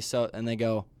job, and they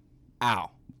go, ow.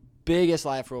 Biggest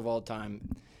life rule of all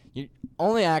time. You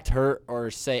only act hurt or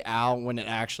say ow when it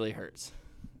actually hurts.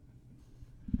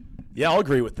 Yeah, I'll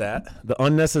agree with that. The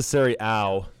unnecessary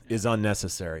ow is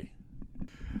unnecessary.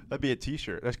 That'd be a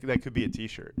T-shirt. That could be a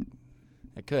T-shirt.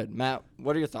 It could. Matt,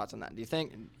 what are your thoughts on that? Do you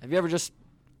think, have you ever just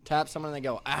tapped someone and they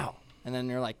go, ow, and then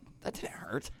you're like, that didn't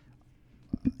hurt?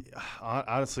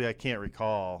 Honestly, I can't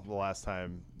recall the last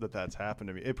time that's happened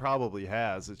to me. It probably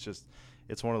has.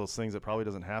 It's one of those things that probably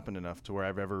doesn't happen enough to where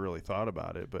I've ever really thought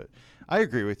about it. But I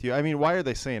agree with you. I mean, why are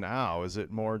they saying ow? Is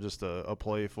it more just a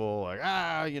playful, like,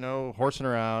 horsing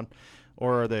around?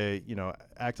 Or are they,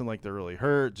 acting like they're really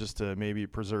hurt just to maybe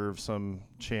preserve some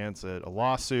chance at a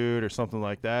lawsuit or something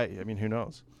like that? I mean, who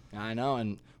knows? I know.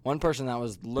 And one person that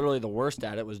was literally the worst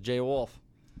at it was Jay Wolf.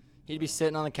 He'd be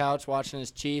sitting on the couch watching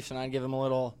his Chiefs, and I'd give him a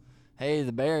little, hey,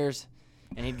 the Bears.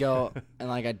 And he'd go, and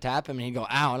like I'd tap him, and he'd go,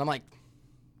 ow. And I'm like,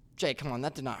 Jay, come on,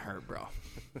 that did not hurt, bro.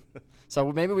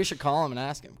 So maybe we should call him and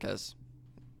ask him, because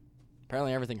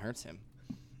apparently everything hurts him.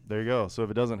 There you go. So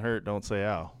if it doesn't hurt, don't say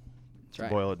ow. That's right.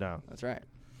 Boil it down. That's right.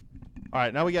 All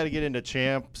right, now we got to get into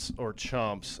champs or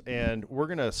chumps, and we're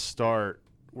gonna start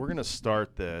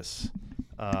this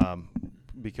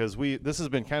because this has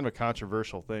been kind of a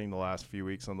controversial thing the last few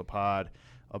weeks on the pod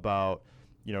about,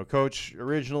 Coach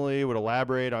originally would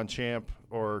elaborate on champ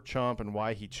or chump and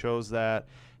why he chose that.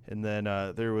 And then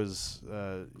there was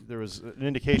an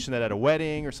indication that at a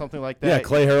wedding or something like that. Yeah,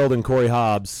 Clay Harold and Corey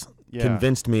Hobbs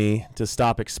convinced me to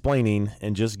stop explaining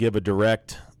and just give a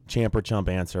direct champ or chump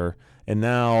answer. And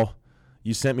now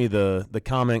you sent me the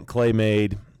comment Clay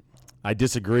made. I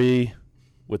disagree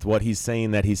with what he's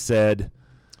saying that he said.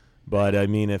 But, I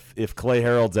mean, if Clay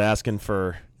Harold's asking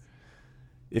for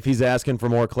if he's asking for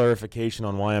more clarification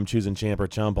on why I'm choosing champ or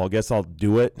chump, I guess I'll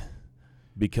do it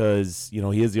because, you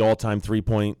know, he is the all-time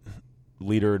 3-point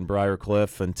leader in Briar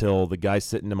Cliff until the guy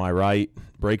sitting to my right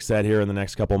breaks that here in the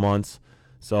next couple months.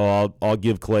 So I'll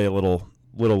give Clay a little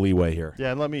leeway here.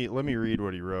 Yeah, and let me read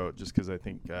what he wrote just because I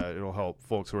think it'll help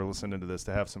folks who are listening to this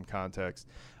to have some context.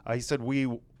 He said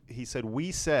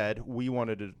we said we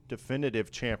wanted a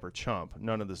definitive champ or chump,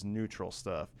 none of this neutral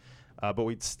stuff, but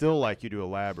we'd still like you to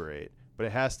elaborate. But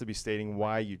it has to be stating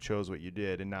why you chose what you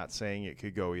did and not saying it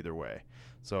could go either way.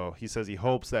 So he says he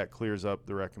hopes that clears up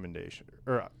the recommendation,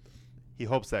 or he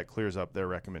hopes that clears up their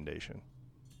recommendation.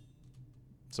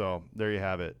 So there you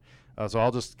have it. So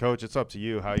I'll just, Coach, it's up to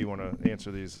you how you want to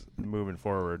answer these moving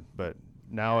forward. But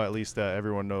now at least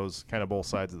everyone knows kind of both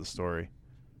sides of the story.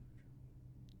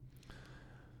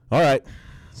 All right.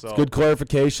 So It's good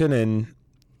clarification, and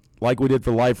like we did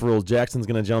for life rules, Jackson's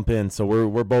going to jump in. So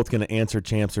we're both going to answer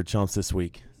champs or chumps this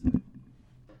week.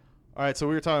 All right, so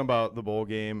we were talking about the bowl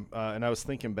game, and I was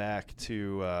thinking back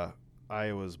to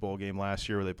Iowa's bowl game last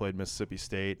year where they played Mississippi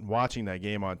State. Watching that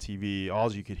game on TV,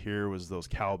 all you could hear was those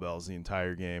cowbells the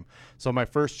entire game. So my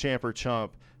first champ or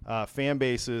chump, fan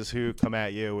bases who come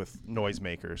at you with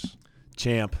noisemakers.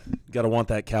 Champ. Got to want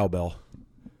that cowbell.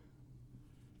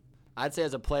 I'd say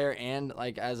as a player and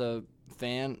like as a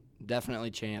fan, definitely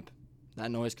champ.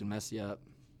 That noise can mess you up,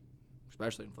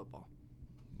 especially in football.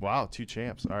 Wow, 2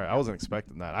 champs. All right, I wasn't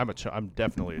expecting that. I'm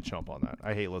definitely a chump on that.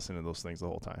 I hate listening to those things the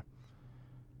whole time.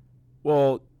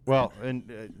 Well, and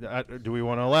do we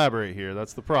want to elaborate here?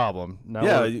 That's the problem.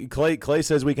 Now yeah, Clay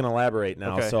says we can elaborate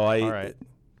now. Okay, So all right.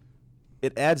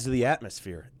 It adds to the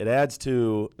atmosphere. It adds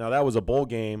to, now that was a bowl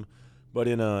game, but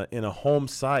in a home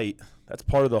site, that's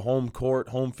part of the home court,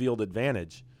 home field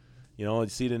advantage. You know, you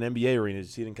see it in NBA arenas,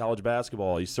 you see it in college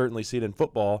basketball, you certainly see it in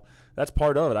football. That's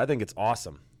part of it. I think it's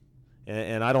awesome,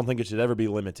 and I don't think it should ever be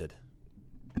limited.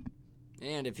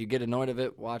 And if you get annoyed of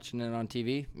it watching it on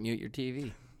TV, mute your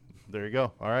TV. There you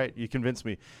go. All right, you convinced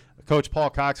me. Coach Paul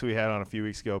Cox, who we had on a few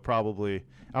weeks ago, probably,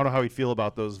 I don't know how he'd feel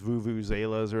about those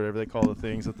vuvuzelas or whatever they call the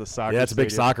things at the soccer Yeah, it's a big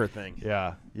stadium. soccer thing.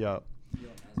 Yeah.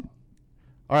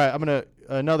 All right,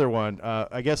 another one,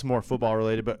 I guess more football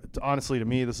related, but honestly to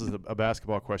me this is a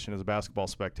basketball question as a basketball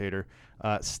spectator,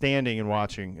 standing and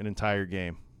watching an entire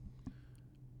game.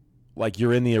 Like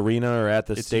you're in the arena or at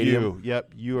the It's stadium? you.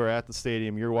 Yep, you are at the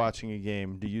stadium, you're watching a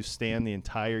game. Do you stand the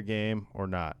entire game or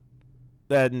not?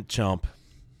 That and chump.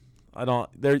 I don't.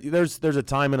 There's a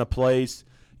time and a place.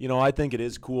 You know, I think it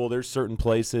is cool. There's certain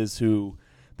places who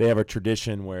they have a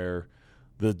tradition where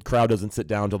the crowd doesn't sit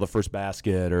down until the first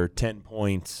basket or 10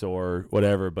 points or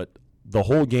whatever. But the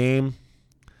whole game,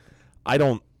 I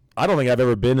don't think I've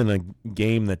ever been in a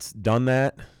game that's done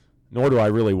that, nor do I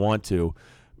really want to.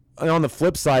 And on the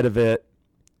flip side of it,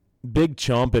 big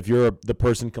chump if you're the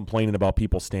person complaining about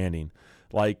people standing.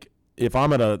 Like, if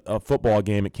I'm at a football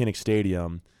game at Kinnick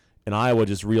Stadium and Iowa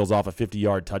just reels off a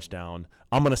 50-yard touchdown,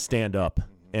 I'm going to stand up.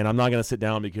 And I'm not going to sit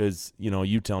down because, you know,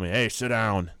 you tell me, hey, sit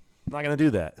down. I'm not going to do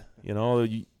that. You know,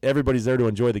 everybody's there to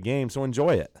enjoy the game, so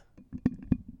enjoy it.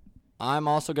 I'm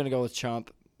also going to go with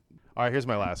chump. All right, here's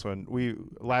my last one.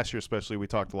 Last year especially, we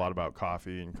talked a lot about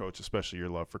coffee, and Coach, especially your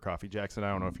love for coffee. Jackson,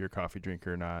 I don't know if you're a coffee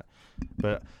drinker or not,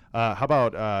 but how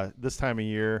about this time of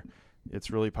year, it's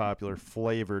really popular,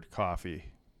 flavored coffee,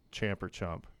 champ or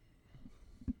chump?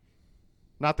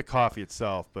 Not the coffee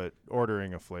itself, but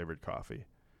ordering a flavored coffee.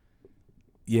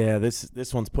 Yeah,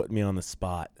 this one's putting me on the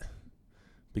spot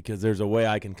because there's a way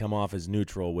I can come off as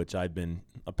neutral, which I've been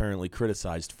apparently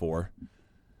criticized for.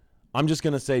 I'm just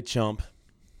going to say chump.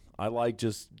 I like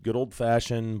just good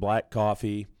old-fashioned black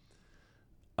coffee.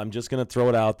 I'm just going to throw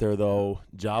it out there, though.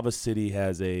 Java City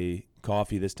has a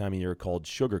coffee this time of year called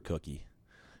Sugar Cookie,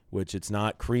 which it's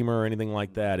not creamer or anything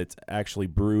like that. It's actually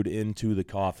brewed into the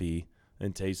coffee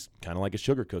and tastes kind of like a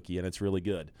sugar cookie, and it's really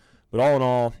good. But all in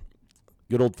all,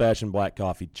 good old-fashioned black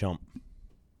coffee, chump.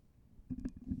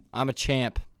 I'm a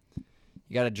champ.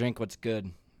 You got to drink what's good,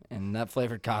 and that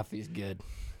flavored coffee is good.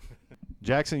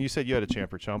 Jackson, you said you had a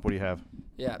champ or chump. What do you have?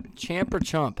 Yeah, champ or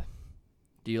chump?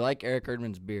 Do you like Eric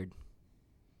Erdman's beard?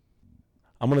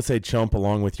 I'm going to say chump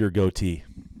along with your goatee.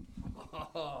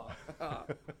 I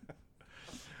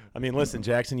mean, listen,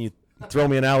 Jackson, you throw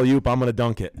me an alley-oop, I'm going to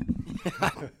dunk it.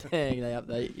 Dang,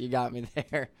 you got me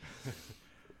there.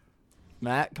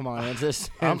 Matt, come on, answer this.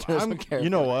 You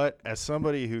know what? As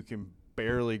somebody who can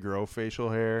barely grow facial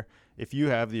hair, if you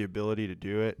have the ability to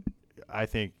do it, I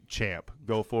think champ.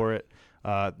 Go for it.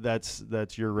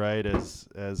 That's your right as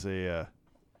a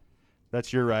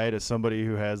That's your right as somebody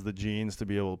who has the genes to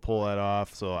be able to pull that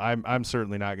off. So I'm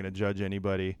certainly not going to judge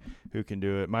anybody who can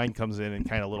do it. Mine comes in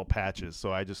kind of little patches,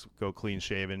 so I just go clean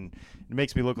shaven. It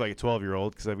makes me look like a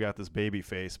 12-year-old because I've got this baby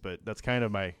face, but that's kind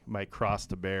of my cross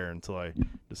to bear until I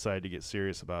decide to get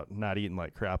serious about not eating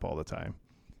like crap all the time.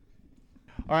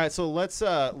 All right, so let's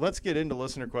get into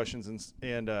listener questions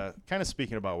and kind of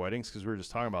speaking about weddings because we were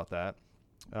just talking about that.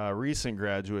 Recent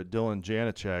graduate Dylan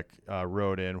Janacek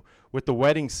wrote in, with the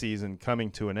wedding season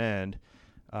coming to an end,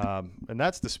 and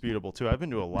that's disputable too. I've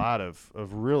been to a lot of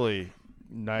really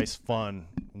nice, fun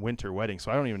winter weddings,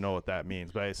 so I don't even know what that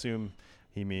means, but I assume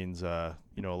he means a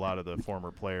lot of the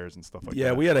former players and stuff like that.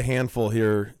 Yeah, we had a handful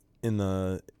here in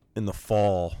the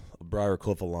fall of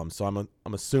Briarcliff alums, so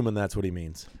I'm assuming that's what he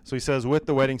means. So he says, with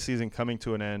the wedding season coming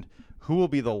to an end, who will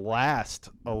be the last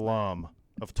alum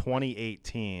of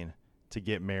 2018 to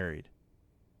get married?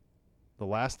 The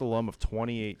last alum of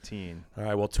 2018. All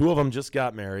right, well, 2 of them just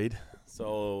got married.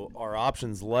 So our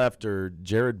options left are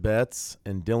Jared Betts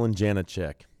and Dylan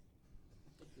Janacek.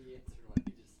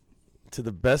 To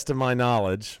the best of my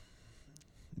knowledge,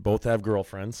 both have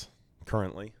girlfriends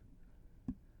currently.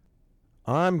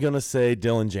 I'm going to say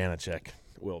Dylan Janacek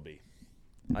will be.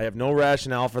 I have no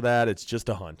rationale for that. It's just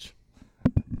a hunch.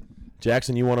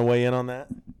 Jackson, you want to weigh in on that?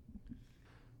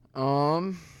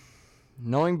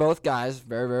 Knowing both guys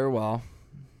very, very well,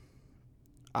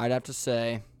 I'd have to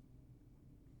say,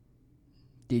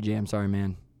 DJ, I'm sorry,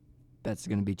 man. That's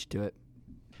going to beat you to it.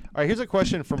 All right, here's a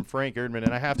question from Frank Erdman,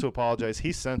 and I have to apologize.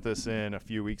 He sent this in a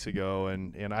few weeks ago,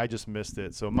 and I just missed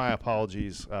it. So my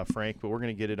apologies, Frank, but we're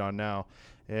going to get it on now.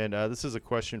 And this is a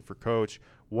question for Coach.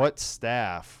 What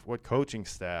coaching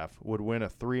staff would win a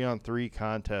 3-on-3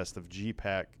 contest of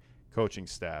GPAC coaching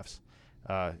staffs?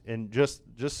 And just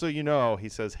so you know, he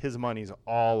says his money's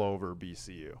all over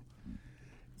BCU.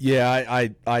 Yeah,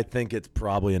 I think it's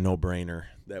probably a no-brainer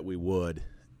that we would.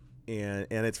 And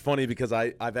it's funny because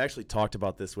I've actually talked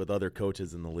about this with other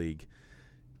coaches in the league.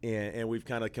 And we've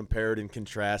kind of compared and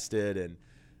contrasted. And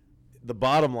the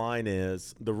bottom line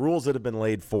is the rules that have been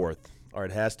laid forth are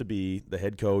it has to be the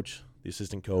head coach, the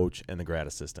assistant coach, and the grad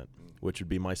assistant, which would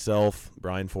be myself,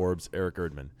 Brian Forbes, Eric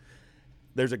Erdman.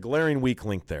 There's a glaring weak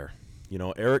link there.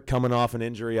 Eric coming off an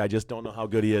injury, I just don't know how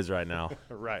good he is right now.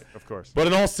 Right, of course. But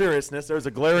in all seriousness, there's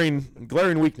a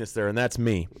glaring weakness there, and that's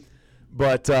me.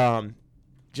 But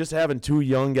just having 2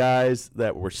 young guys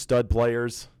that were stud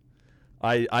players,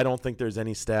 I don't think there's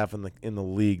any staff in the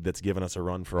league that's given us a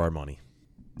run for our money.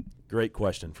 Great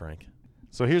question, Frank.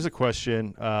 So here's a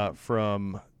question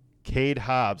from Cade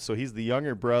Hobbs. So he's the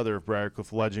younger brother of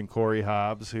Briarcliff legend Corey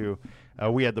Hobbs, who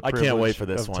we had the privilege I can't wait for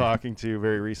this of talking to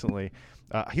very recently.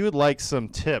 He would like some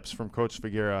tips from Coach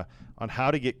Figuera on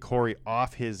how to get Corey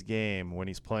off his game when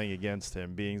he's playing against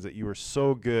him, being that you were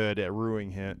so good at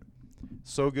ruining him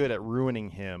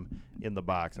in the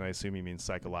box. And I assume he means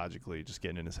psychologically, just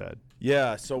getting in his head.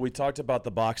 Yeah, so we talked about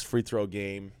the box free throw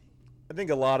game. I think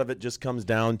a lot of it just comes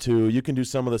down to you can do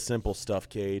some of the simple stuff,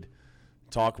 Cade.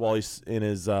 Talk while he's in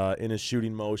his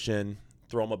shooting motion,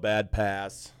 throw him a bad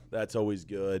pass. That's always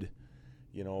good.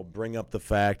 Bring up the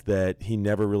fact that he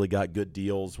never really got good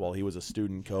deals while he was a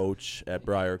student coach at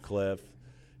Briarcliff.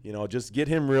 Just get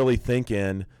him really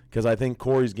thinking, because I think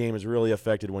Corey's game is really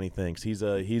affected when he thinks. He's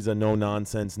a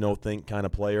no-nonsense, no-think kind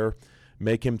of player.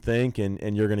 Make him think,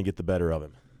 and you're going to get the better of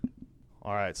him.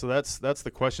 All right, so that's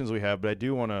the questions we have, but I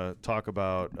do want to talk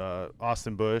about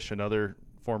Austin Bush, another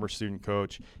former student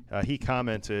coach. He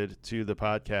commented to the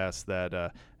podcast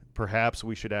that perhaps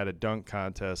we should add a dunk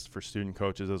contest for student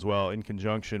coaches as well, in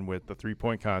conjunction with the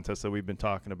three-point contest that we've been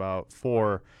talking about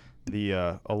for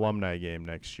the alumni game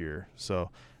next year.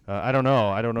 So I don't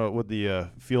know. Would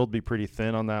the field be pretty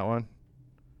thin on that one?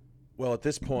 Well, at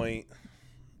this point,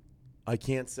 I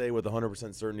can't say with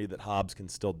 100% certainty that Hobbs can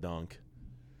still dunk.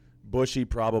 Bushy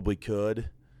probably could.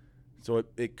 So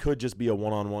it could just be a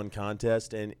one-on-one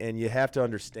contest. And you have to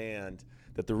understand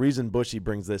that the reason Bushy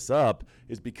brings this up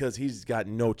is because he's got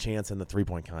no chance in the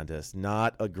three-point contest.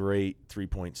 Not a great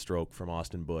three-point stroke from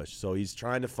Austin Bush. So he's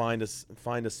trying to find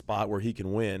a spot where he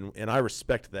can win, and I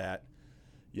respect that.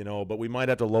 But we might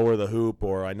have to lower the hoop,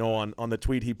 or I know on the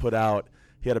tweet he put out,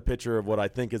 he had a picture of what I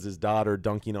think is his daughter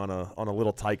dunking on a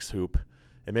little Tykes hoop.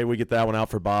 And maybe we get that one out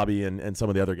for Bobby and some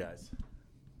of the other guys.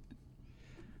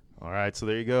 All right, so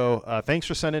there you go. Thanks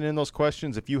for sending in those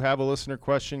questions. If you have a listener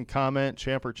question, comment,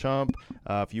 champ or chump,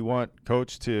 if you want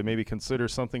Coach to maybe consider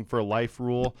something for a life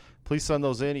rule, please send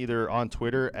those in either on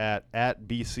Twitter at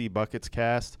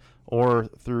BCBucketsCast or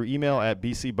through email at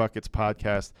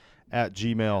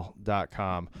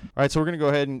bcbucketspodcast@gmail.com. All right, so we're going to go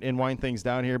ahead and wind things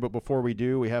down here, but before we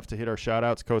do, we have to hit our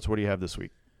shout-outs. Coach, what do you have this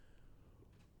week?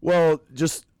 Well,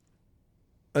 just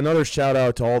another shout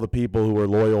out to all the people who are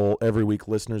loyal every week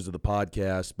listeners of the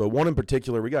podcast. But one in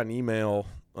particular, we got an email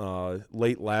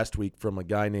late last week from a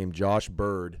guy named Josh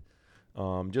Bird,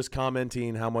 just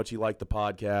commenting how much he liked the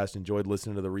podcast, enjoyed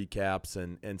listening to the recaps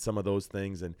and some of those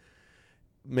things. And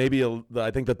maybe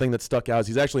I think the thing that stuck out is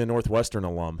he's actually a Northwestern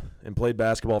alum and played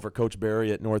basketball for Coach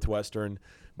Barry at Northwestern.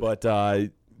 But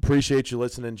appreciate you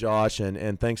listening, Josh,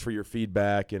 and thanks for your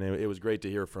feedback. And it was great to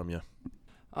hear from you.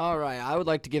 All right, I would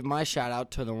like to give my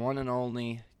shout-out to the one and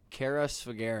only Kara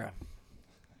Sfagera.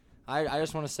 I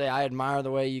just want to say I admire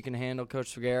the way you can handle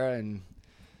Coach Sfagera, and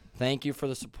thank you for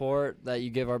the support that you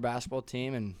give our basketball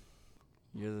team, and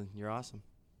you're awesome.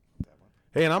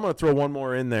 Hey, and I'm going to throw one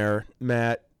more in there,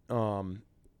 Matt.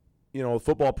 The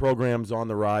football program's on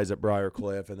the rise at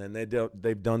Briarcliff, and then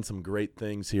they've done some great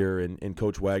things here in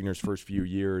Coach Wagner's first few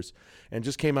years. And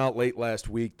just came out late last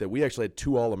week that we actually had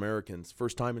 2 All-Americans,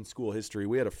 first time in school history.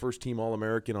 We had a first-team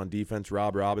All-American on defense,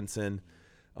 Rob Robinson,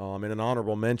 and an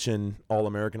honorable mention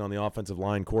All-American on the offensive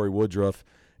line, Corey Woodruff.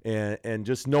 And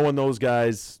just knowing those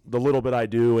guys, the little bit I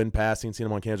do in passing, seeing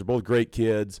them on campus, both great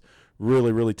kids,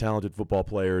 really, really talented football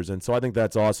players. And so I think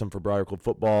that's awesome for Briarcliff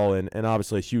football and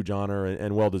obviously a huge honor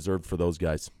and well-deserved for those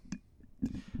guys.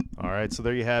 All right, so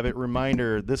there you have it.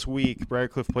 Reminder, this week,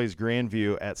 Briarcliff plays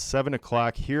Grandview at 7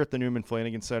 o'clock here at the Newman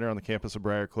Flanagan Center on the campus of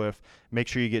Briarcliff. Make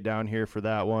sure you get down here for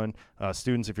that one.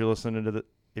 Students, if you're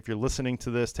listening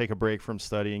to this, take a break from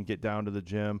studying, get down to the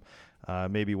gym.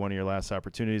 Maybe one of your last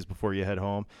opportunities before you head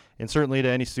home. And certainly to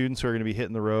any students who are going to be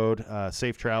hitting the road,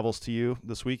 safe travels to you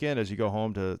this weekend as you go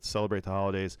home to celebrate the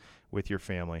holidays with your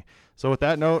family. So with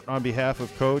that note, on behalf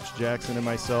of Coach Jackson and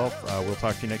myself, we'll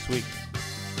talk to you next week.